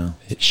back to you now.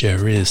 It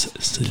sure is,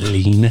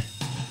 Celine.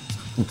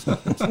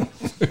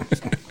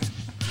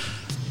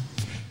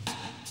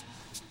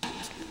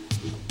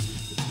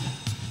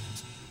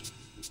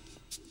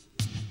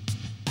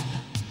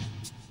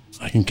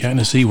 I can kind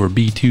of see where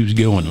B2's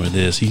going with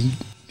this. He's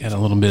got a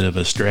little bit of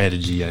a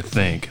strategy, I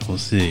think. We'll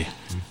see.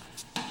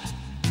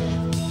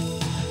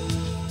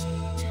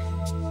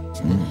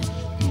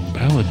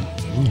 Ballad.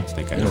 I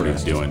think I know what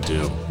he's doing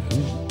too.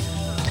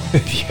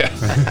 Yeah.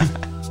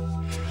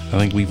 I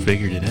think we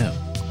figured it out.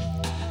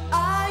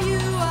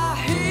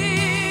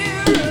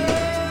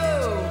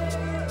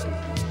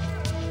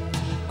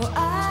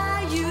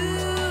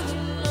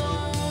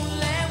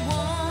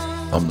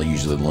 I'm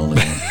usually the lonely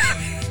one.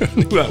 I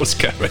knew that was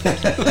coming.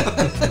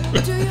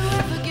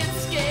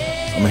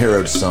 I'm a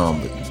hero to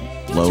some,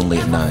 but lonely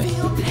at night.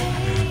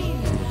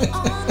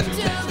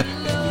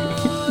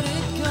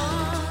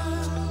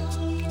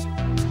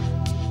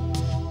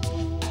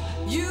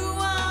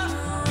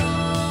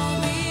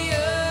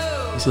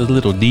 It's a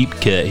little deep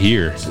cut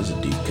here. This is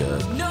a deep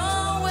cut.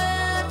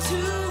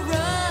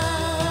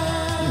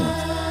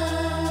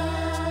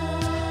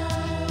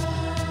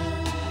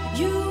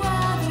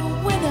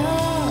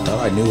 I thought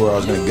I knew where I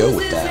was going to go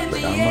with that,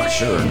 but I'm not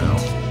sure now.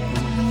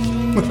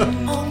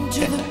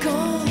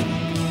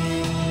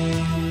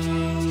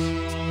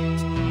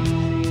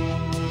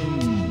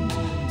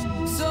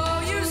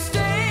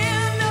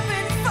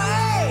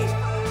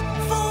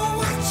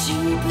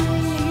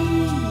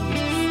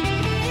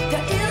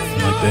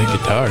 Like that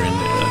guitar in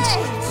there. That's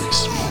pretty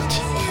sweet.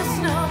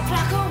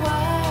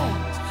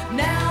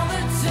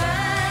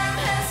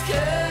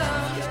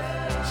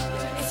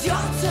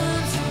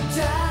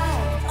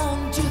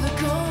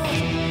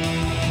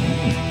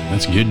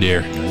 That's good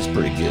there. That's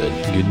pretty good.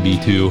 Good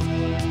B2.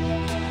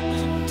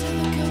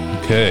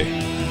 Okay.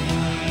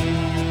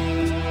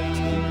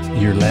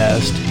 Your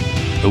last.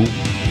 Oh,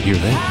 hear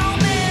that?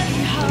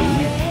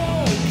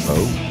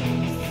 Oh,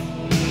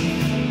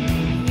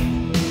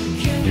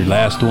 Your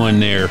last one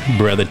there,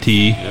 Brother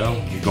T. Yeah,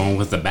 you're going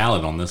with the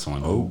ballad on this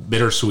one. Oh,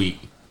 bittersweet.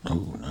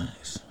 oh,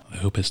 nice. I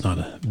hope it's not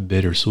a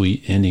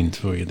bittersweet ending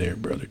for you there,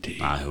 Brother T.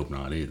 I hope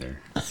not either.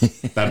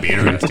 That'd be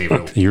interesting.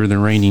 But You're the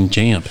reigning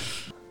champ.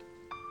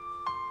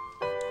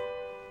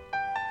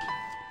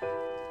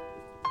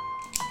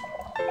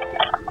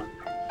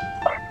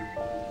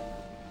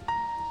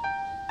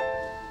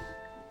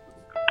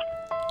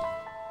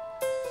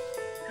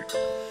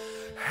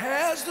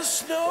 As the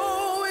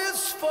snow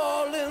is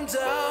falling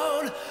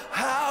down,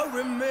 I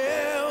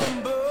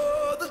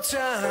remember the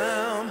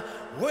time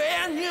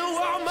when you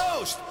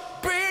almost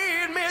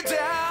beat me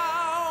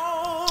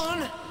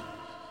down.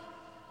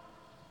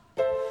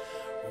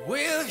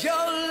 With your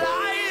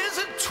lies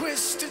and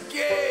twisted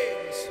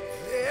games,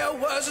 there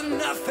was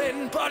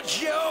nothing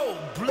but your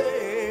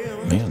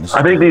blame. Man,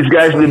 I think these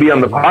guys need to be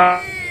on the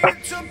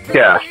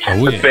podcast.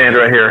 This band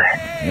right here.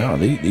 Yeah,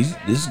 these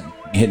is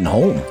hitting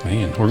home.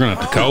 Man, we're gonna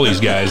have to call these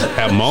guys,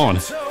 have them on.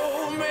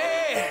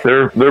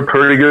 They're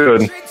pretty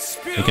good.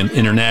 Make an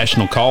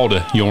international call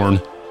to Yorn.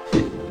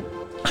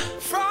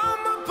 From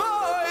a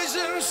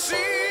poison sea.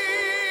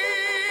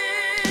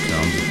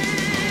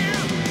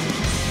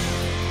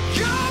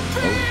 You're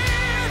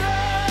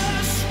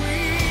bittersweet.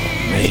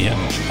 Man,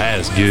 that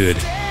is good.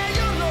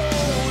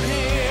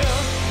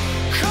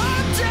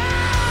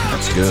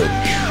 That's good.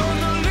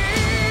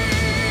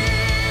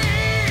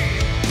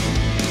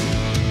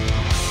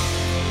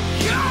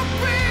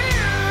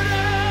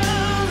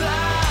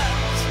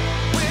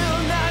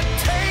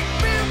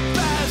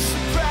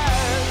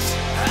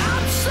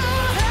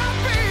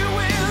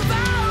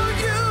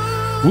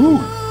 Woo!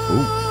 Ooh.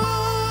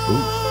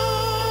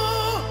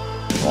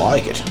 I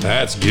like it.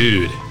 That's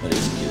good. That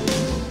is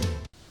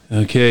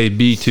good. Okay,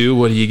 B2,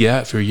 what do you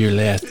got for your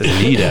last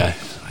leader?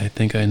 I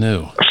think I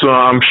know. So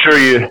I'm sure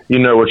you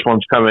know which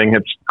one's coming.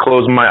 It's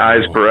Close My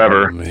Eyes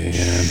Forever. Man,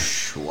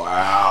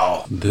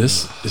 Wow.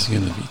 this is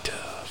going to be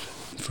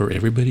tough. For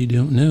everybody who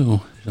don't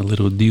know, a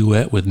little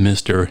duet with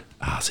Mr.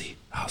 Ozzy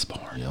Osbourne.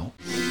 Yeah.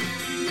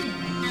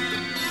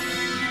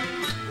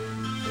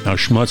 Now,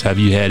 Schmutz, have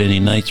you had any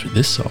nights with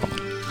this song?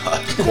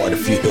 Quite a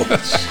few.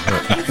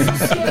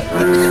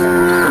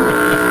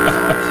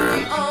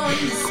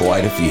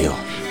 Quite a few.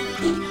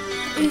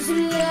 Is it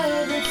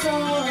love that's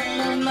on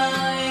my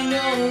mind,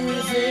 or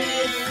is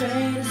it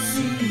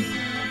fantasy?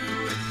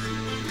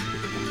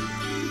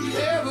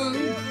 Heaven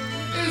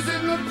is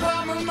in the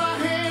palm of my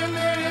hand,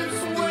 and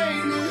it's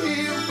waiting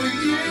here for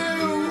you.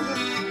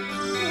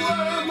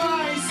 What am I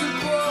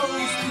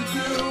supposed to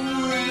do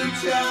with a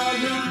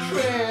childhood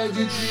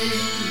tragedy?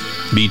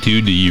 B2,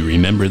 do you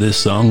remember this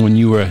song when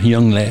you were a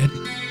young lad?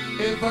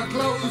 If I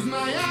close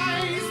my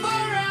eyes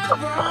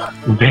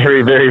forever,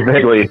 Very, very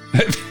vaguely.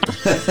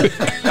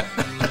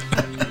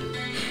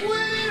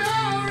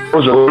 I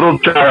was a little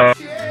child.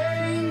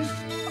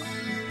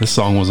 This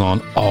song was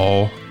on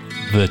all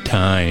the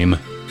time.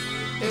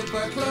 if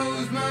I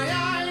close my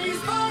eyes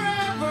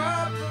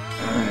forever,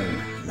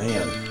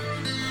 Man.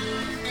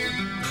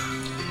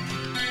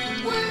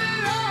 will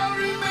it all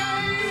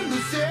remain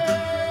the same?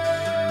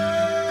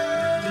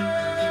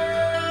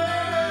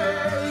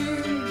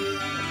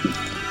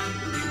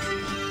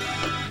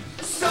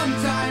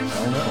 Sometimes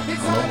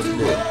it's hard to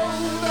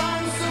hold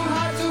on, so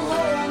hard to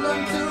hold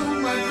on to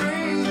my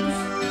dreams.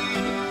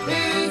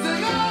 It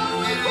isn't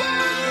always what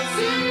it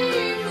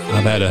seems.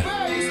 I've had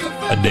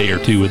a day or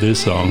two with this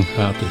song.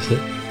 How about this?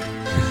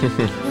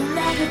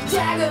 Like a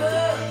dagger,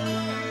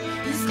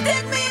 you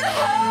stick me in the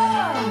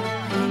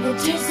heart. It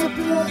takes a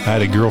blood. I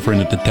had a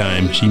girlfriend at the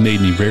time. She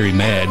made me very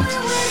mad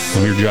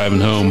when we were driving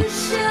home,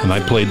 and I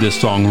played this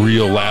song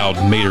real loud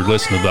and made her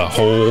listen to the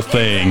whole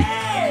thing,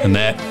 and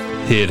that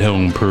hit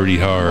home pretty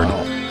hard.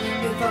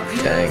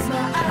 Dang.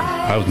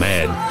 I was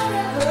mad.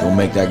 Don't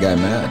make that guy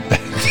mad.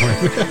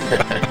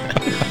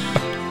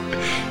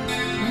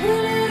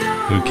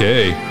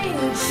 Okay.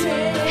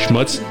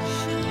 Schmutz,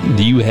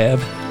 do you have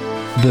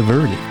the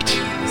verdict?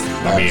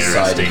 That'd be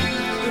interesting.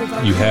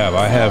 You have.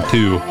 I have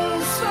too.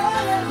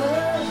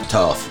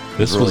 Tough.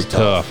 This Really was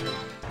tough.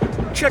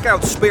 Check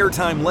out Spare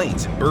Time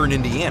Lanes in Bern,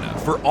 Indiana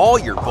for all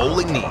your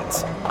bowling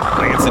needs.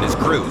 Lance and his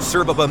crew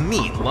serve up a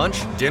mean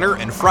lunch, dinner,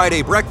 and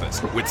Friday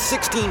breakfast with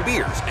 16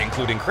 beers,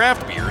 including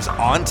craft beers,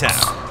 on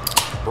tap.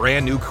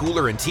 Brand new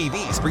cooler and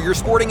TVs for your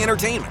sporting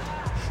entertainment.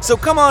 So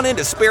come on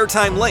into Spare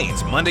Time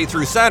Lanes Monday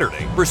through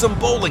Saturday for some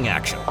bowling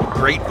action,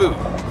 great food,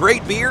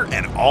 great beer,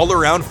 and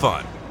all-around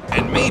fun.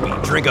 And maybe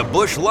drink a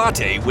Busch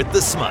Latte with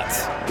the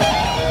Smuts.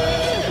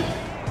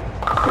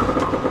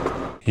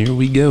 Here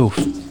we go,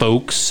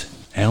 folks.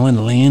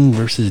 Alan Land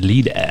versus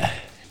Lita.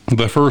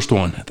 The first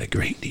one, the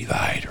Great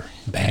Divider.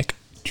 Back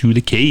to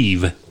the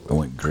cave. I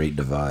went Great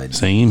Divide.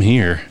 Same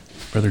here.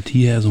 Brother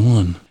T has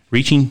one.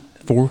 Reaching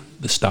for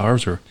the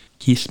stars or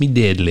Kiss Me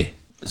Deadly.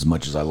 As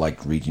much as I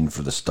like reaching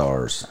for the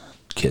stars,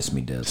 Kiss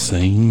Me Deadly.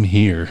 Same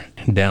here.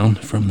 Down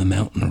from the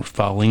mountain or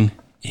falling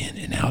in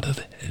and out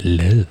of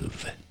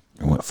love.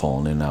 I went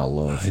Falling In Out of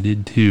Love. I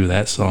did too.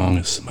 That song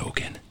is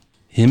smoking.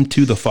 Hymn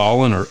to the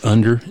Fallen or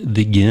Under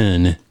the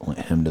Gun. I went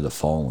Hymn to the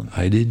Fallen.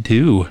 I did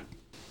too.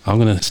 I'm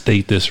going to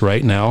state this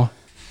right now.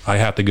 I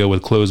have to go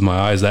with Close My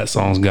Eyes. That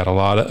song's got a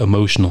lot of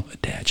emotional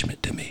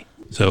attachment to me.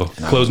 So,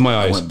 Close My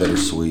I Eyes. went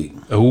Bittersweet.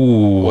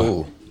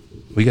 Oh,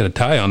 we got a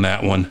tie on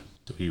that one.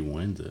 So he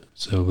wins it.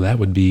 So that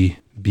would be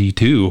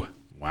B2.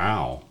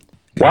 Wow.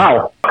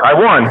 Wow, I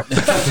won.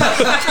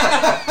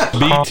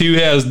 B2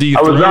 has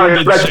I was not dethroned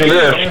the expecting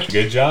champ. this.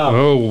 Good job.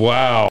 Oh,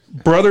 wow.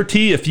 Brother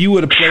T, if you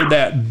would have played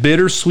that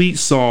bittersweet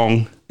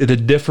song At a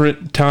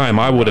different time,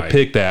 I would have Right.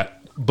 picked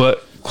that.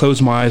 But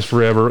Close My Eyes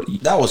Forever.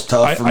 That was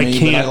tough for me.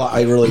 can't. But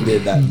I really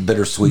did that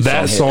bittersweet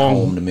That song. song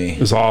Hit home to me.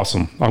 is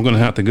awesome. I'm going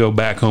to have to go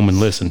back home and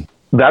listen.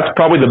 That's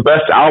probably the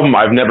best album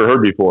I've never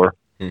heard before.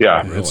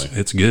 Yeah.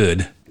 It's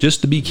good.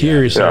 Just to be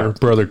curious, Yeah. there,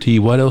 Brother T,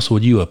 what else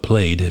would you have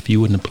played if you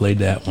wouldn't have played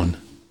that one?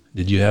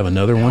 Did you have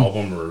another one?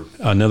 Album or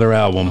Another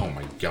album oh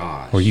my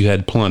gosh, where you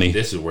had plenty?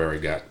 this is where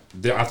it got.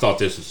 I thought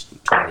this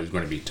was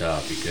going to be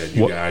tough because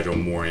you guys are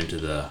more into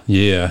the.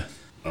 Yeah.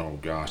 Oh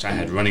gosh, I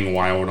had Running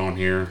Wild on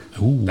here.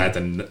 Ooh. That's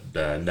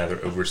another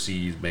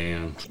overseas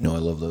band. You know, I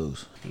love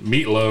those.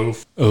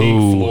 Meatloaf, Oh.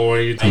 Pink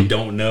Floyd. I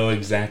don't know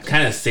exactly.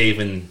 Kind of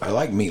saving. I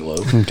like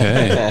Meatloaf.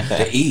 Okay.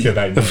 To eat. Because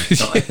I know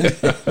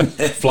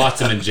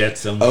Flotsam and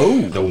Jetsam.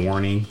 Oh. The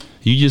Warning.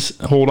 You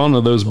just hold on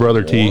to those,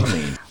 Brother T.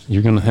 Warning.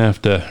 You're going to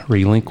have to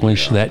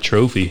relinquish that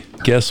trophy.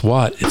 Guess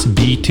what? It's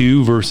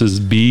B2 versus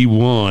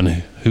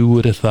B1. Who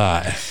would have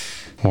thought?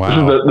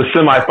 Wow. This is the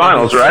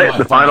semifinals, right?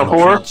 The Final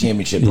Four? Not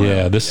championship round.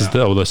 Yeah, this is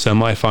the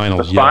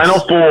semifinals. Yes. Final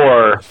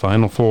Four.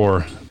 Final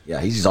Four. Yeah,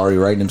 he's already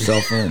writing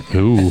himself in.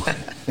 Ooh.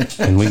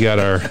 And we got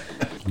our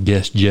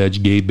guest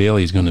judge, Gabe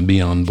Bailey's going to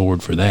be on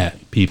board for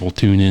that. People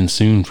tune in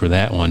soon for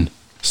that one.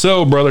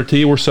 So, Brother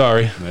T, we're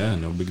sorry. Yeah,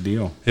 no big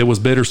deal. It was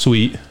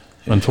bittersweet,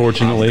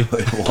 unfortunately.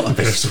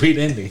 Bittersweet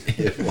ending.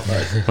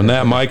 When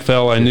that mic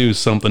fell, I knew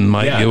something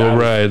might Yeah, go that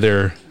was- right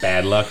there.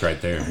 Bad luck right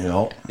there. You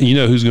know, You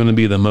know who's going to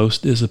be the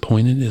most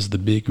disappointed is the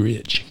Big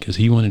Rich, because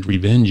he wanted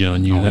revenge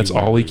on you. Oh, he That's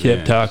all he wanted kept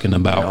revenge. talking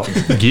about,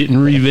 getting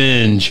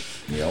revenge.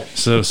 Yep.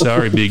 So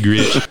sorry, Big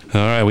Rich.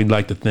 All right, we'd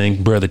like to thank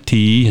Brother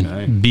T and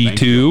Hey,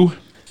 B2.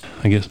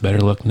 I guess better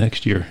luck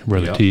next year,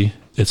 Brother Yep. T.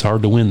 It's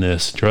hard to win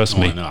this, trust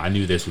Oh, me. no, I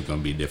knew this was going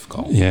to be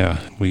difficult. Yeah,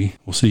 we'll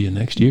see you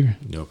next year.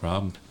 No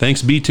problem.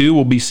 Thanks, B2.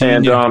 We'll be seeing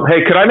And you.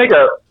 hey, can I make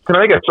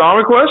a song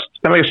request?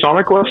 Can I make a song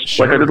request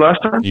like I did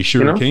last time? You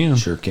sure know? can.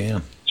 sure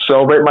can.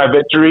 Celebrate my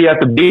victory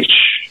at the beach.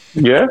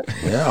 Yeah.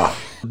 Yeah.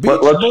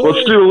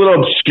 Let's do a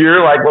little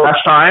obscure like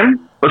last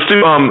time. Let's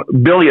do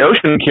Billy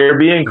Ocean,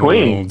 Caribbean Oh,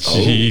 Queen.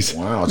 jeez.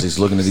 Wow, he's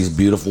looking at these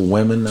beautiful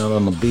women out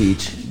on the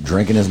beach,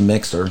 drinking his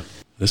mixer.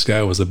 This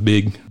guy was a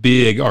big,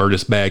 big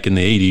artist back in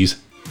the 80s.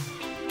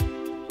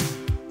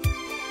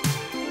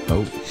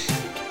 Oh.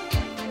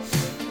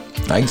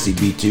 I can see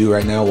B2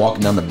 right now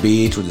walking down the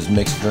beach with his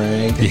mixed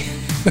drink.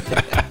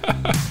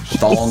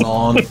 Thong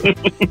on,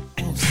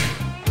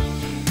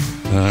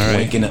 All right.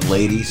 winking at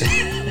ladies.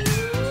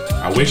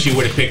 I wish you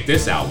would have picked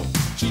this album.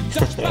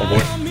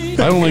 I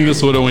don't think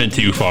this would have went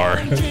too far.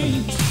 All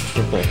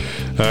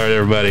right,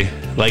 everybody.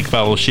 Like,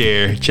 follow,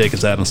 share. Check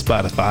us out on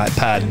Spotify,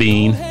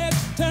 Podbean.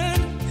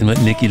 And what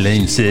Nikki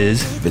Lane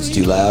says, If it's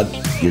too loud,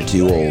 you're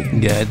too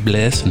old. God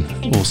bless, and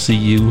we'll see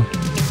you in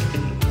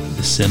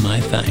the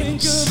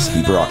semifinals.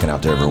 Keep rocking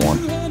out there, everyone.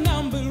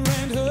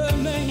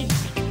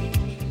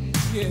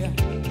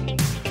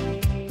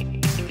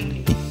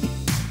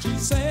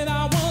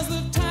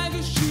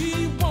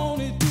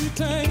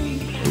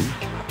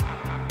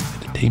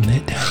 Tame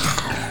that down.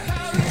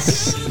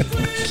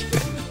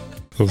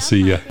 We'll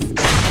see ya.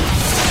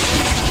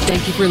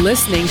 Thank you for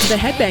listening to the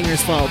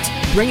Headbangers Vault,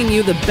 bringing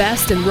you the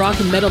best in rock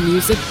and metal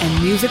music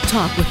and music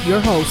talk with your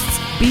hosts,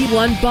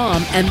 B1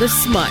 Bomb and the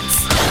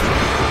Smuts.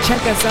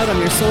 Check us out on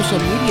your social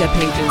media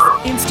pages,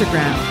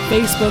 Instagram,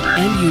 Facebook,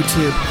 and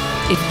YouTube.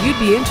 If you'd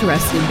be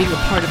interested in being a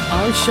part of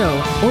our show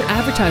or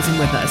advertising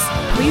with us,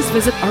 please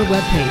visit our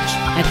webpage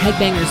at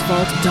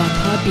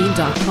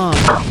headbangersvault.podbean.com.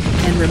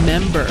 And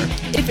remember,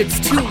 if it's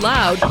too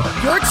loud,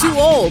 you're too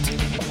old.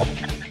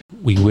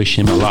 We wish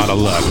him a lot of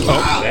luck.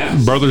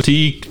 Oh, Brother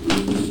T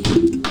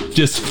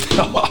just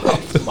fell off.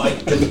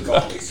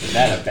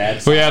 That a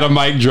bad We had a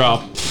mic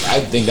drop. I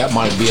think that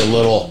might be a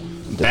little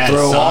to Bad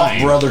throw sign.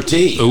 off Brother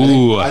T.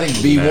 Ooh. I think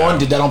B1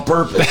 did that on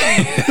purpose.